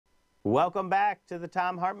Welcome back to the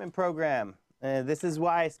Thom Hartmann Program. This is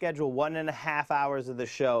why I schedule 1.5 hours of the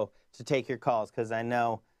show to take your calls, because I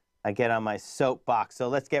know I get on my soapbox. So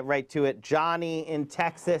let's get right to it. Johnny in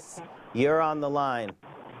Texas, you're on the line.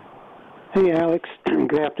 Hey, Alex.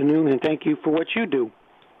 Good afternoon, and thank you for what you do.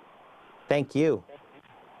 Thank you.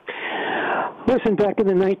 Listen, back in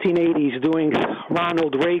the 1980s, during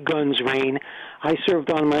Ronald Reagan's reign, I served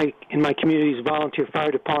in my community's volunteer fire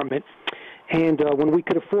department. And when we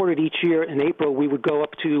could afford it each year in April, we would go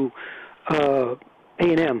up to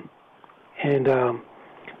A&M, and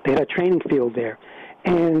they had a training field there.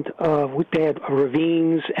 And they had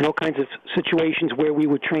ravines and all kinds of situations where we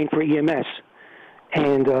would train for EMS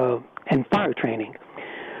and fire training.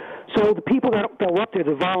 So the people that were up there,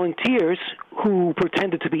 the volunteers who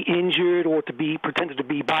pretended to be injured or pretended to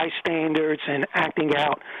be bystanders and acting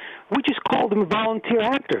out, we just called them volunteer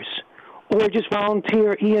actors or just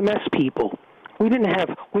volunteer EMS people. We didn't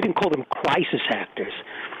call them crisis actors.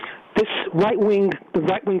 The right-wing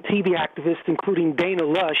TV activists, including Dana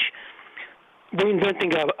Lush,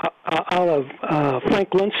 reinventing out of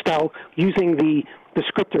Frank Lundstyle using the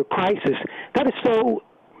descriptor crisis, that is so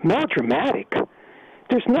melodramatic.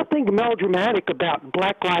 There's nothing melodramatic about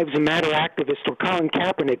Black Lives Matter activists or Colin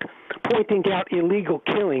Kaepernick pointing out illegal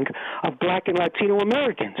killing of Black and Latino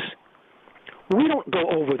Americans. We don't go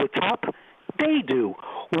over the top. They do.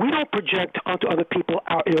 We don't project onto other people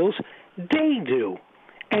our ills. They do.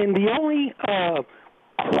 And the only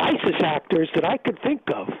crisis actors that I could think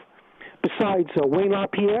of, besides Wayne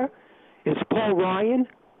Lapierre, is Paul Ryan,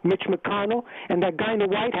 Mitch McConnell, and that guy in the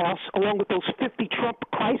White House, along with those 50 Trump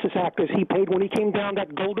crisis actors he paid when he came down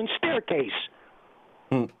that golden staircase.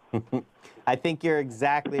 I think you're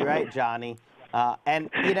exactly right, Johnny. And,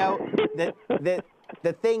 you know,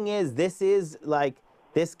 the thing is, this is like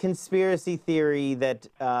this conspiracy theory that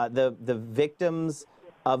the victims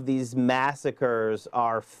of these massacres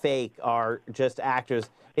are fake, are just actors.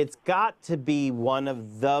 It's got to be one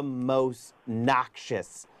of the most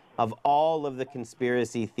noxious of all of the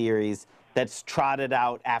conspiracy theories that's trotted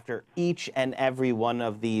out after each and every one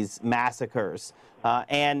of these massacres.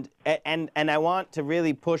 And I want to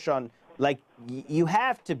really push on, like, you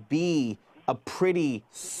have to be a pretty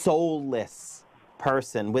soulless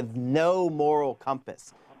person with no moral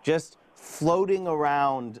compass, just floating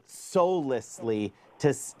around soullessly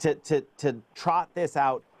to trot this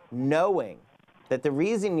out, knowing that the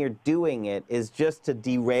reason you're doing it is just to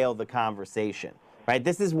derail the conversation. Right?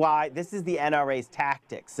 This is the NRA's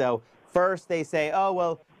tactics. So first they say, oh,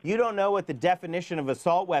 well, you don't know what the definition of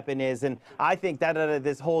assault weapon is, and I think that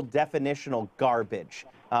this whole definitional garbage.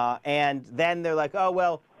 And then they're like, oh,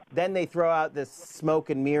 well, then they throw out this smoke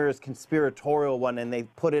and mirrors conspiratorial one, and they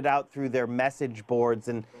put it out through their message boards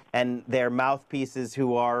and their mouthpieces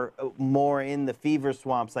who are more in the fever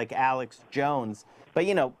swamps, like Alex Jones. But,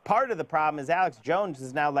 you know, part of the problem is Alex Jones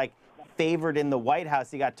is now, like, favored in the White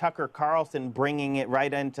House. You got Tucker Carlson bringing it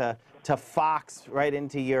right into Fox, right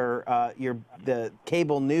into the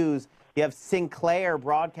cable news. You have Sinclair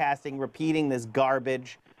broadcasting, repeating this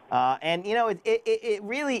garbage. And, you know, it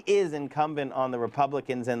really is incumbent on the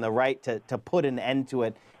Republicans and the right to put an end to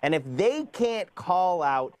it. And if they can't call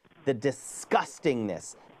out the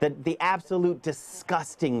disgustingness, the absolute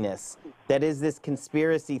disgustingness that is this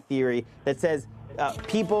conspiracy theory that says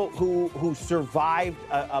people who survived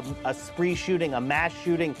a spree shooting, a mass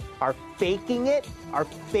shooting, are faking it,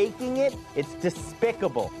 it's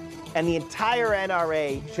despicable. And the entire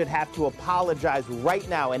NRA should have to apologize right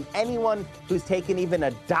now. And anyone who's taken even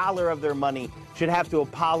 $1 of their money should have to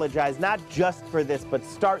apologize, not just for this, but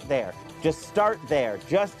start there. Just start there.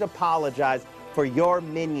 Just apologize for your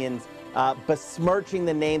minions besmirching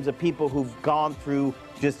the names of people who've gone through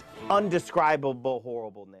just undescribable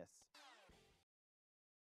horribleness.